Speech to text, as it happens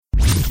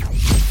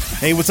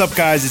Hey, what's up,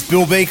 guys? It's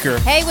Bill Baker.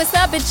 Hey, what's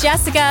up? It's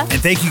Jessica. And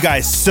thank you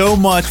guys so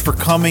much for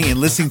coming and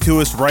listening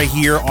to us right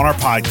here on our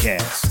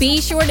podcast.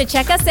 Be sure to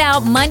check us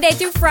out Monday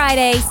through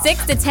Friday,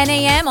 6 to 10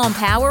 a.m. on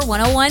Power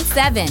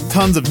 101.7.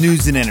 Tons of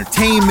news and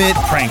entertainment,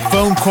 prank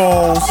phone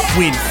calls,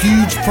 win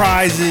huge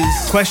prizes,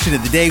 question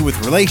of the day with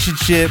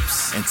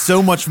relationships, and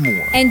so much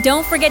more. And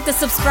don't forget to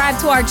subscribe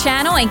to our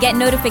channel and get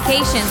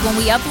notifications when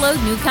we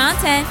upload new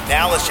content.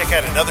 Now let's check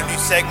out another new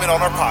segment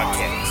on our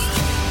podcast.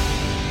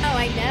 Oh,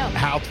 I know.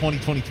 How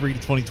 2023 to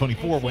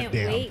 2024 went Can't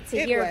down. wait to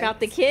It hear went. about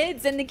the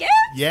kids and the gifts.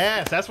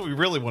 Yes, that's what we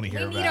really want to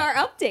hear We about. need our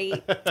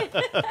update.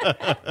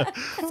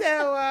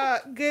 So,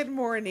 good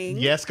morning.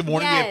 Yes, good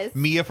morning. We Yes. have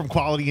Mia from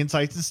Quality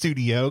Insights in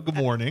Studio. Good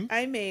morning.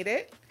 I made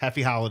it.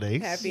 Happy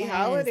holidays. Happy Yes.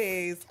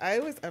 holidays. I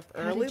was up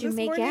How early did you this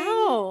make morning.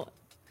 out?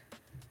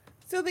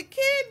 So the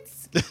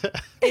kids,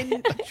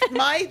 in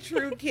my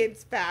true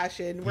kids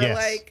fashion, were Yes.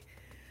 like,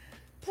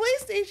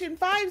 PlayStation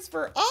 5s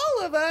for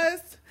all of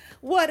us.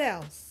 What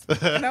else?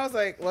 And I was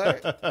like,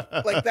 what?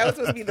 Like, that was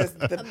supposed to be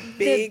the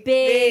big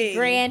thing.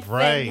 grand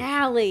Right.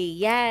 finale.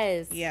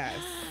 Yes. Yes.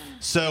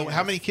 So,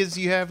 how many kids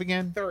do you have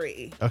again?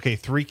 3. Okay,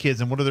 3 kids.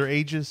 And what are their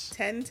ages?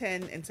 10,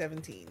 10, and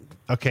 17.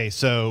 Okay,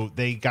 so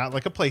they got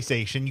like a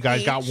PlayStation. You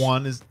guys got Each.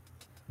 one.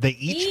 They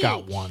each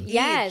got one.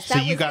 Yes. So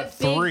that you was got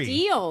the big 3.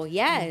 deal.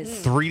 Yes.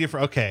 3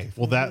 different. Okay,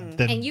 well then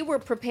And you were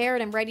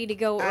prepared and ready to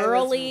go I was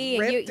early.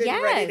 ripped and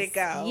and ready to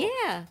go.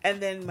 Yeah. And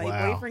then my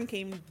Wow. boyfriend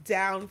came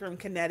down from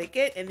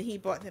Connecticut and he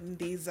bought him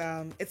these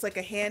it's like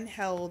a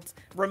handheld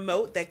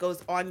remote that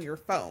goes on your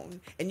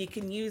phone and you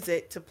can use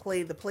it to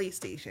play the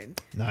PlayStation.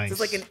 Nice. So it's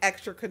like an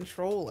extra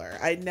controller.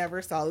 I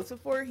never saw this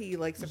before. He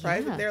like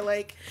surprised Yeah. me. They're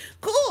like,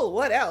 "Cool,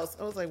 what else?"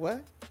 I was like,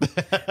 "What?"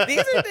 These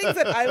are things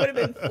that I would have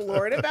been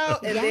floored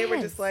about and they were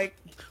Yes. just like,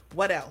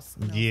 "What else?"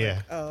 And I was Yeah.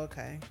 like, oh,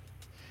 okay.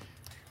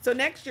 So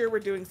next year we're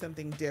doing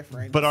something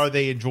different. But are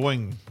they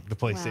enjoying the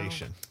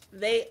PlayStation?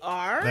 They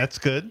are. That's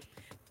good.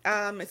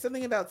 It's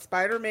something about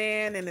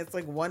Spider-Man, and it's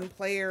like one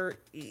player,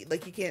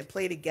 like you can't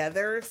play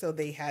together, so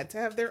they had to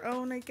have their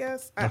own, I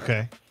guess. I don't know.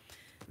 Okay.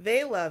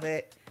 They love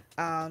it.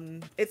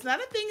 It's not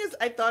a thing as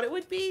I thought it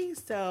would be,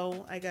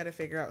 so I got to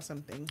figure out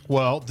something.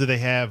 Well, do they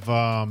have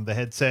the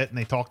headset and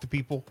they talk to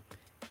people?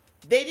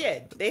 They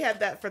did. They had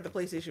that for the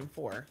PlayStation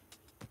 4.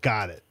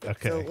 Got it.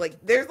 Okay. So like,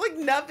 there's like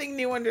nothing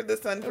new under the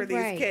sun for these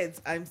Right.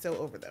 kids. I'm so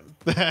over them.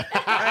 I'm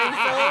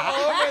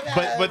so over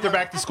them. but they're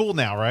back to school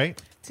now, right?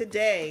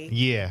 Today.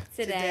 Yeah.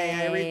 Today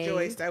I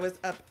rejoiced. I was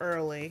up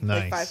early,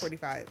 Nice. like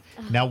 5:45.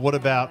 Now, what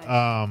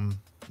about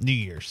New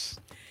Year's?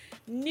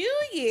 New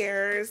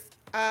Year's,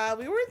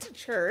 we went to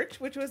church,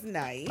 which was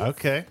nice.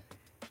 Okay.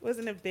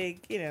 Wasn't a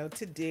big,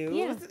 to do.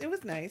 Yeah. It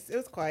was nice. It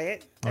was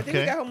quiet. I think Okay.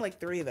 we got home like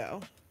 3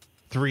 though.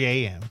 3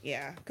 a.m.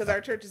 Yeah, because our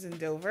church is in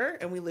Dover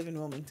and we live in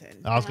Wilmington.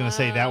 I was going to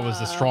say that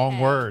was a strong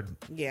okay. word.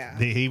 Yeah.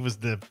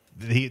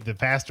 The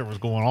pastor was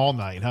going all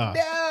night, huh?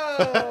 No,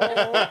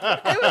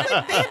 it was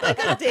like they had like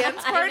a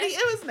dance party.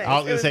 It was nice. I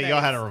was It going to say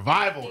y'all had a nice.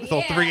 revival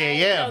until 3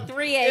 a.m. So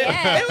 3 It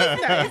a.m.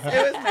 was nice.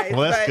 It was nice.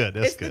 Well, that's but good.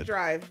 That's it's the good.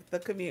 drive. The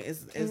commute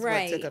is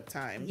Right. what took up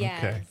time.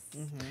 Yes. Okay.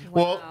 Mm-hmm.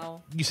 Wow.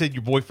 Well, you said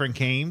your boyfriend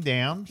came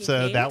down,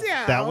 so came that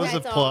down. was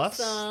That's a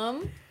plus.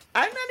 awesome.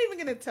 I'm not even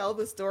going to tell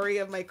the story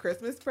of my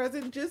Christmas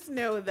present. Just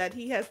know that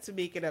he has to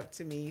make it up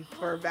to me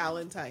for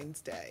Valentine's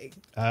Day.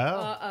 Oh.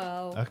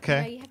 Uh-oh.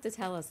 Okay. Now you have to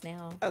tell us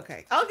now.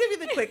 Okay, I'll give you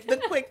the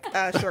quick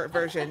short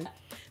version.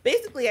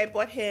 Basically, I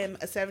bought him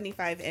a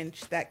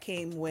 75-inch that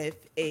came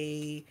with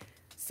a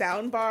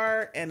sound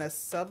bar and a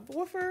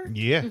subwoofer,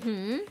 Yeah.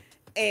 Mm-hmm.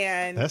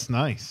 and That's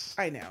nice.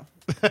 I know.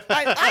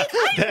 I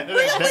really That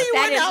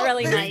went is out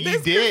really this- nice. this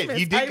You did. Christmas.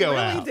 You did go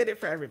I really out. did it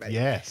for everybody.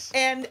 Yes.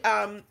 And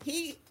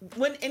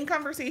when in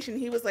conversation,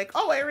 he was like,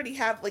 "Oh, I already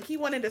have." Like, he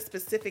wanted a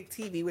specific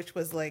TV, which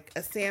was like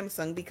a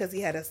Samsung because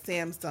he had a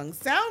Samsung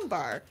sound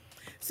bar.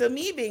 So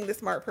me being the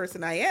smart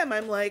person I am,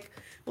 I'm like,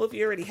 "Well, if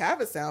you already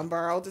have a sound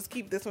bar, I'll just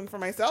keep this one for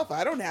myself.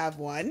 I don't have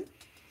one."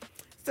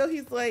 So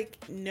he's like,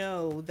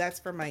 "No, that's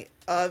for my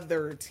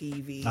other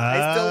TV.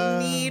 I still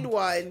need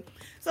one."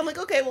 So I'm like,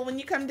 "Okay, well, when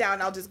you come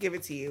down, I'll just give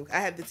it to you." I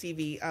had the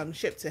TV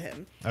shipped to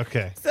him.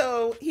 Okay.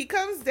 So he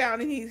comes down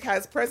and he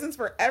has presents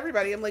for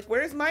everybody. I'm like,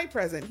 "Where's my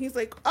present?" He's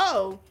like,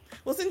 "Oh,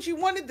 well, since you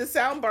wanted the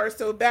sound bar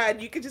so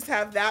bad, you could just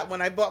have that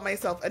one. I bought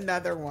myself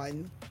another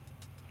one."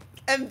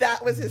 And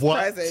that was his What?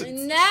 present.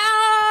 No.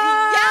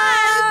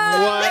 Yes!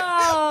 What?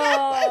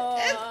 That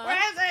was his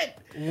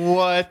present.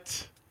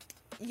 What?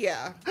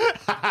 Yeah.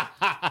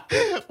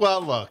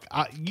 Well, look,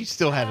 you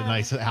still had a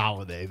nice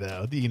holiday,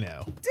 though. You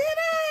know. Did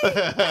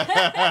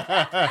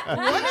I?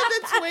 One of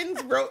the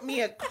twins wrote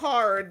me a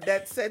card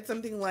that said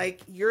something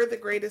like, "You're the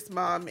greatest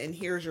mom and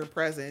here's your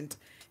present."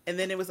 And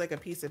then it was like a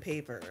piece of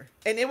paper.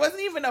 And it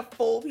wasn't even a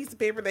full piece of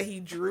paper that he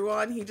drew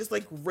on. He just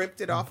like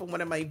ripped it off of one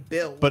of my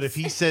bills. But if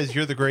he says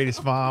you're the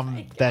greatest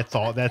mom, that's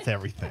all. That's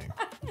everything.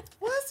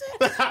 Was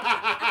it?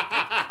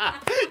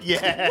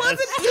 Yes. Was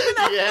it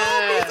even a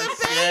Yes, full piece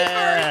of paper?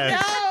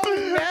 yes.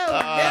 No.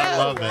 I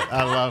love it.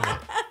 I love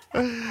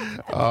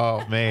it.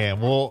 Oh man.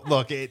 Well,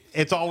 look,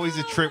 it's always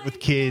a trip with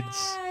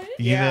kids.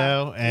 you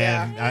know,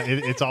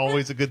 and it's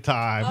always a good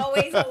time.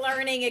 Always a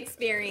learning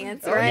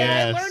experience, right?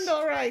 Yes. I learned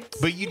all right.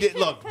 But you did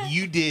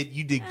you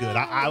did good.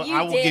 I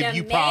You will did give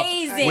you props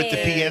amazing. with the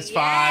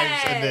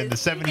PS5s and then the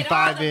Yes. You get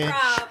all the 75-inch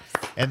props.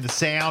 and the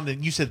sound,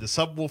 and you said the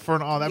subwoofer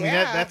and all that. I mean,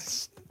 Yeah.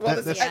 that's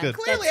Well, that's yeah. good.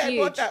 Clearly, That's I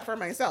bought huge. that for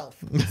myself.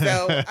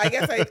 So I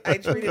guess I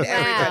treated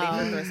everybody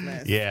for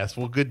Christmas. Yes,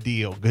 well, good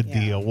deal, good Yeah.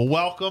 deal. Well,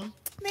 welcome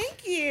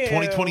Thank you.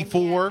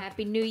 2024.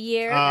 Happy New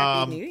Year.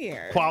 Happy New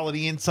Year.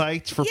 Quality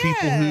Insights for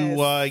people who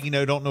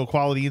don't know what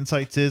Quality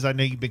Insights is. I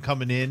know you've been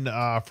coming in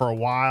for a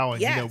while,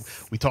 and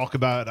Yes. we talk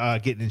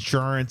about getting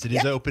insurance. It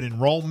is Yep. open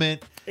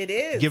enrollment. It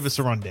is. Give us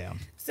a rundown.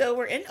 So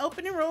we're in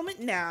open enrollment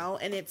now,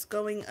 and it's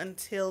going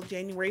until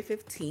January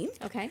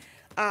 15th. Okay.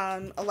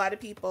 A lot of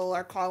people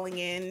are calling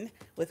in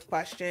with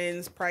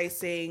questions,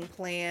 pricing,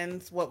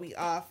 plans, what we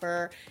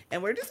offer,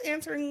 and we're just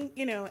answering,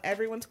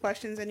 everyone's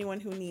questions. Anyone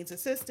who needs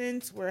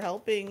assistance, we're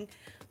helping.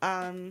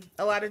 A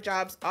lot of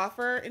jobs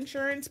offer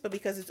insurance, but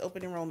because it's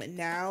open enrollment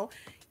now,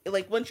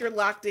 like once you're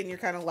locked in, you're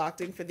kind of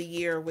locked in for the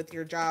year with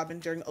your job,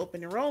 and during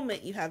open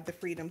enrollment, you have the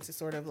freedom to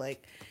sort of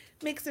like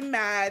mix and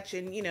match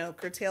and,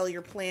 curtail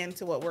your plan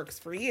to what works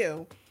for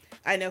you.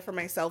 I know for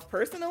myself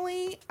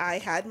personally, I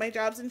had my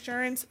job's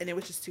insurance and it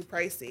was just too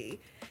pricey.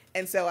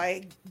 And so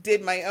I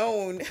did my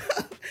own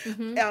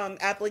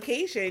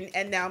application,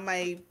 and now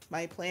my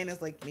plan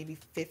is like maybe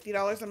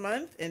 $50 a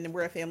month, and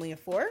we're a family of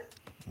 4.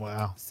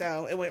 Wow.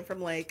 So it went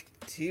from like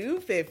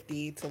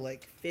 $250 to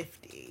like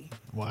 $50.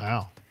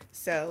 Wow.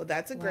 So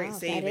that's a great Wow,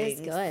 savings.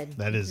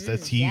 That is good.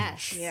 That's huge.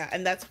 Yes. Yeah,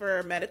 and that's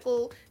for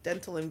medical,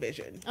 dental, and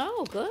vision.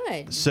 Oh,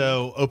 good.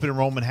 So open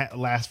enrollment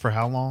lasts for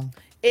how long?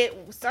 It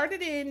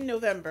started in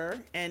November,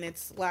 and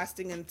it's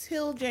lasting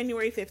until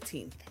January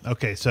 15th.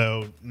 Okay,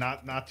 so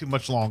not too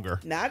much longer.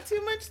 Not too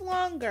much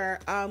longer.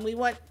 We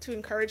want to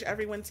encourage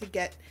everyone to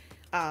get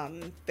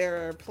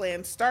their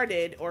plan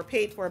started or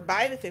paid for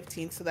by the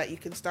 15th so that you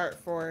can start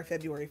for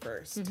February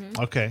 1st.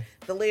 Okay.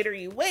 The later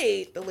you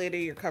wait, the later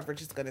your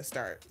coverage is going to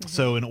start.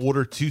 So in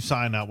order to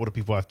sign up, what do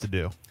people have to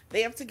do?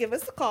 They have to give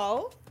us a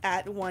call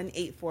at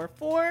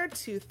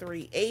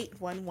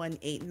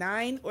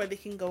 1-844-238-1189, or they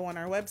can go on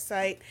our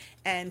website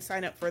and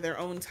sign up for their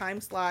own time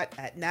slot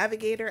at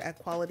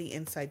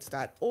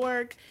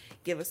navigator@qualityinsights.org.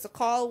 Give us a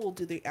call. We'll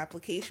do the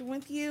application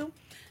with you.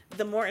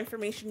 The more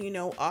information you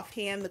know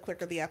offhand, the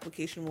quicker the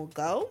application will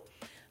go.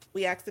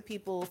 We ask the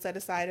people set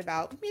aside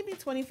about maybe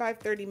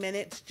 25-30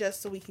 minutes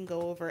just so we can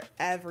go over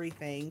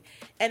everything.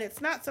 And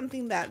it's not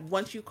something that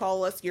once you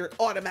call us, you're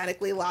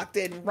automatically locked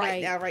in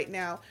right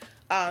now.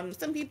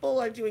 Some people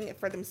are doing it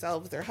for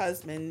themselves, their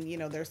husband,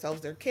 themselves,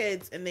 their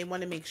kids, and they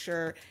want to make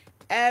sure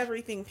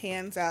everything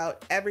pans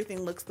out,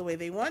 everything looks the way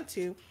they want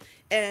to.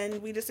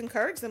 And we just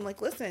encourage them,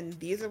 like, listen,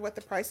 these are what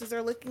the prices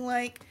are looking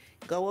like.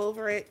 Go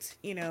over it,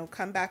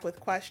 come back with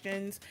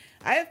questions.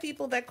 I have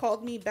people that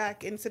called me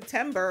back in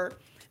September.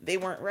 They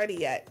weren't ready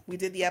yet. We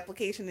did the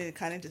application and it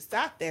kind of just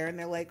sat there, and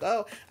they're like,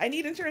 oh, I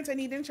need insurance.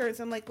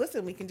 I'm like,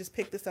 listen, we can just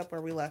pick this up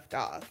where we left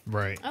off.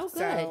 Right. Oh, good.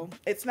 So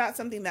it's not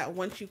something that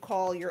once you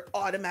call, you're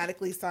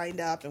automatically signed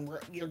up and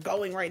you're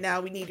going right now.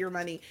 We need your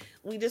money.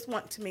 We just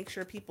want to make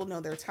sure people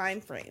know their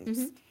time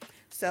frames.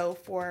 So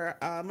for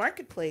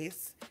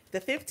Marketplace,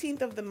 the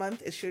 15th of the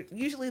month is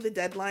usually the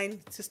deadline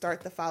to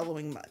start the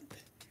following month.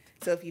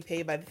 So if you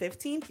pay by the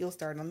 15th, you'll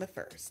start on the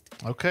 1st.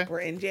 Okay.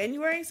 We're in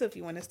January, so if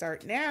you want to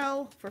start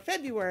now for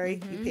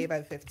February, you pay by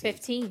the 15th.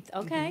 15th.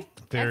 Okay.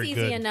 Very That's easy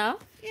good. enough.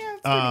 Yeah,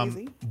 it's pretty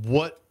easy.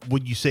 What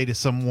would you say to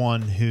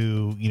someone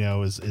who,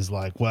 is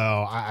like,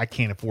 well, I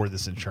can't afford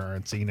this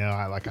insurance.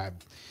 I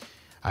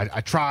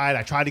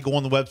tried to go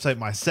on the website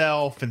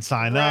myself and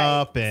sign Right.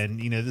 up, and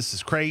this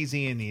is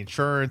crazy, and the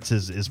insurance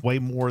is way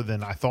more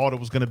than I thought it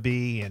was going to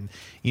be, and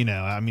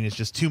it's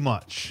just too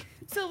much.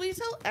 So we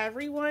tell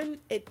everyone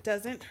it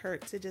doesn't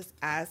hurt to just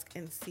ask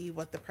and see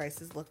what the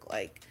prices look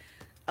like.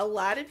 A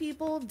lot of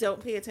people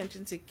don't pay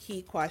attention to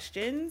key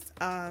questions.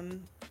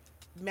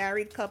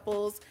 Married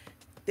couples,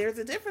 there's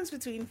a difference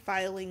between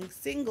filing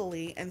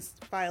singly and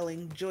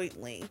filing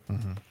jointly,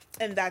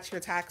 and that's your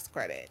tax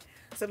credit.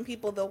 Some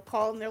people, they'll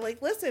call and they're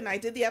like, listen, I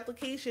did the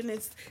application.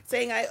 It's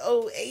saying I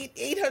owe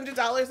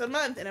 $800 a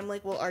month. And I'm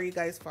like, well, are you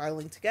guys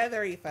filing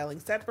together? Are you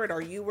filing separate?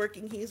 Are you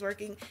working? He's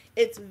working.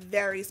 It's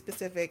very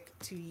specific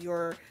to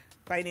your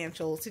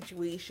financial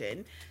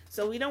situation.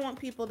 So we don't want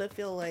people to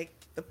feel like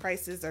the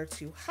prices are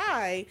too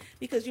high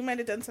because you might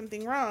have done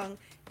something wrong.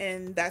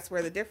 And that's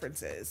where the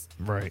difference is.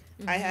 Right.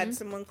 I had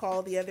someone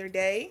call the other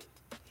day.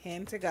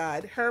 Hand to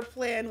God. Her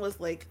plan was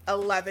like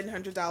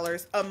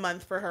 $1,100 a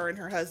month for her and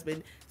her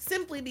husband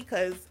simply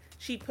because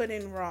she put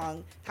in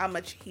wrong how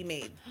much he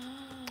made.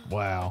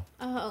 Wow.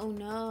 Oh,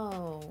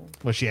 no.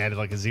 Well, she added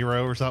like a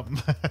 0 or something.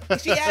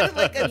 She added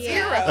like a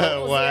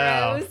zero.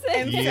 Wow. Zeros.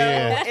 And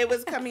Yeah. so it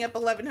was coming up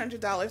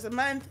 $1,100 a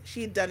month.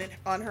 She'd done it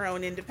on her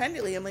own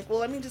independently. I'm like, well,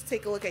 let me just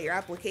take a look at your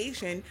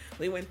application.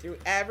 We went through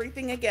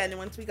everything again. And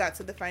once we got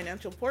to the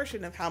financial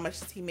portion of how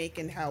much does he make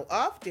and how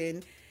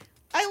often,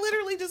 I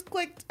literally just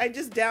clicked. I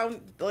just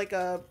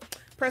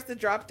pressed the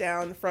drop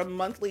down from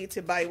monthly to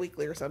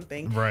bi-weekly or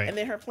something. Right. And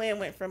then her plan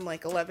went from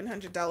like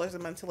 $1,100 a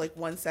month to like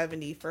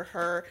 $170 for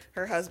her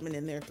husband,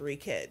 and their 3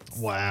 kids.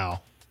 Wow.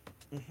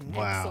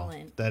 Wow.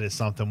 Excellent. That is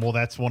something. Well,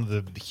 that's one of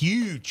the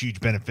huge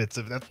benefits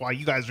of that's why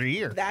you guys are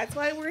here. That's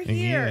why we're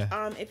here.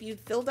 Yeah. If you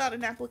filled out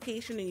an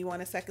application and you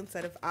want a second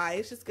set of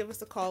eyes, just give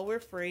us a call. We're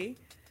free.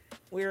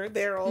 We're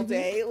there all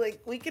day.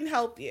 Like, we can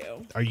help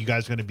you. Are you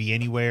guys going to be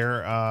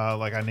anywhere?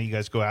 Like, I know you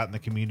guys go out in the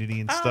community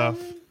and stuff.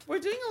 We're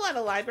doing a lot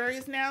of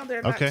libraries now. There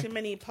are not Okay. too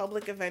many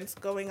public events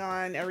going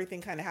on.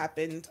 Everything kind of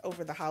happened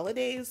over the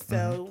holidays.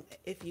 So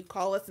if you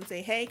call us and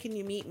say, hey, can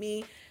you meet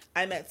me?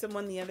 I met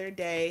someone the other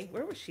day.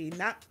 Where was she?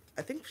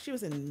 I think she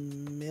was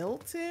in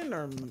Milton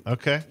or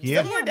Okay.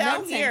 Yeah. somewhere Yeah, down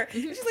Milton. here.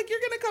 And she's like, you're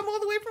going to come all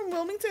the way from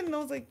Wilmington? And I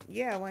was like,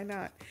 yeah, why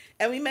not?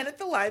 And we met at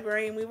the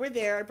library, and we were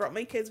there. I brought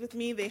my kids with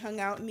me. They hung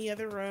out in the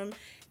other room.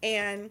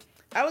 And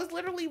I was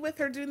literally with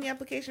her doing the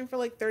application for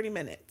like 30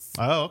 minutes.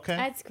 Oh, okay.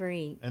 That's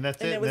great. And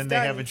that's And it. it was Then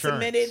done. they have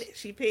insurance. Submitted.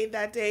 She paid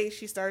that day.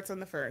 She starts on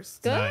the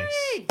 1st. Good. Nice.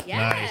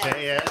 Yes. Nice.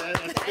 Yeah,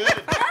 that's good.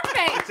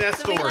 Perfect. Success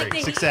So we story. like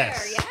to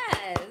Success. hear.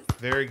 Yes.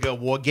 Very good.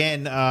 Well,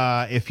 again,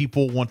 if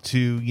people want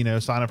to,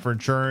 sign up for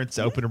insurance,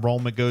 open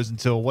enrollment goes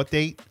until what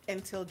date?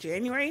 Until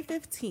January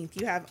 15th.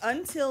 You have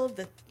until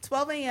the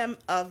 12 a.m.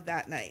 of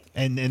that night.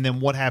 And then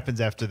what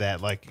happens after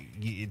that? Like,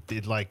 you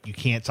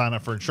can't sign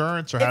up for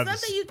insurance, or It's how not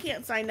does? that you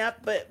can't sign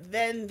up, but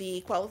then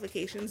the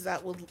qualifications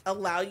that will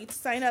allow you to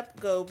sign up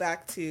go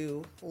back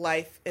to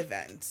life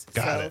events.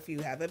 Got So it. if you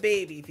have a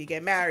baby, if you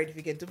get married, if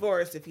you get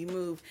divorced, if you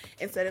move,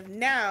 instead of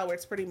now where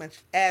it's pretty much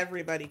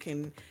everybody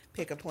can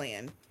pick a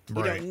plan. You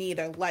Right. don't need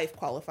a life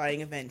qualifying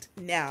event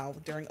now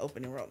during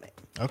open enrollment.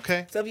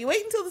 Okay. So if you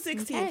wait until the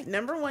 16th, Okay.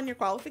 number 1, your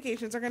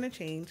qualifications are going to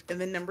change.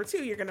 And then number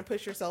 2, you're going to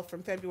push yourself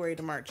from February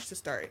to March to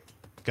start.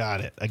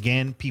 Got it.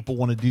 Again, people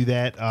want to do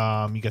that.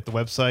 You got the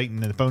website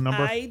and the phone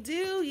number? I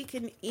do. You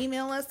can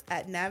email us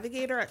at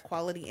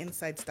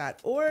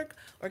navigator@qualityinsights.org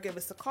or give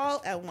us a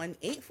call at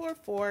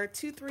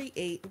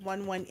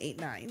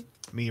 1-844-238-1189.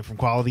 Mia from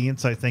Quality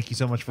Insight, thank you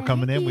so much for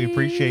coming in. We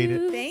appreciate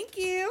it. Thank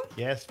you.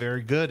 Yes,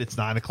 very good. It's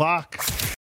 9 o'clock.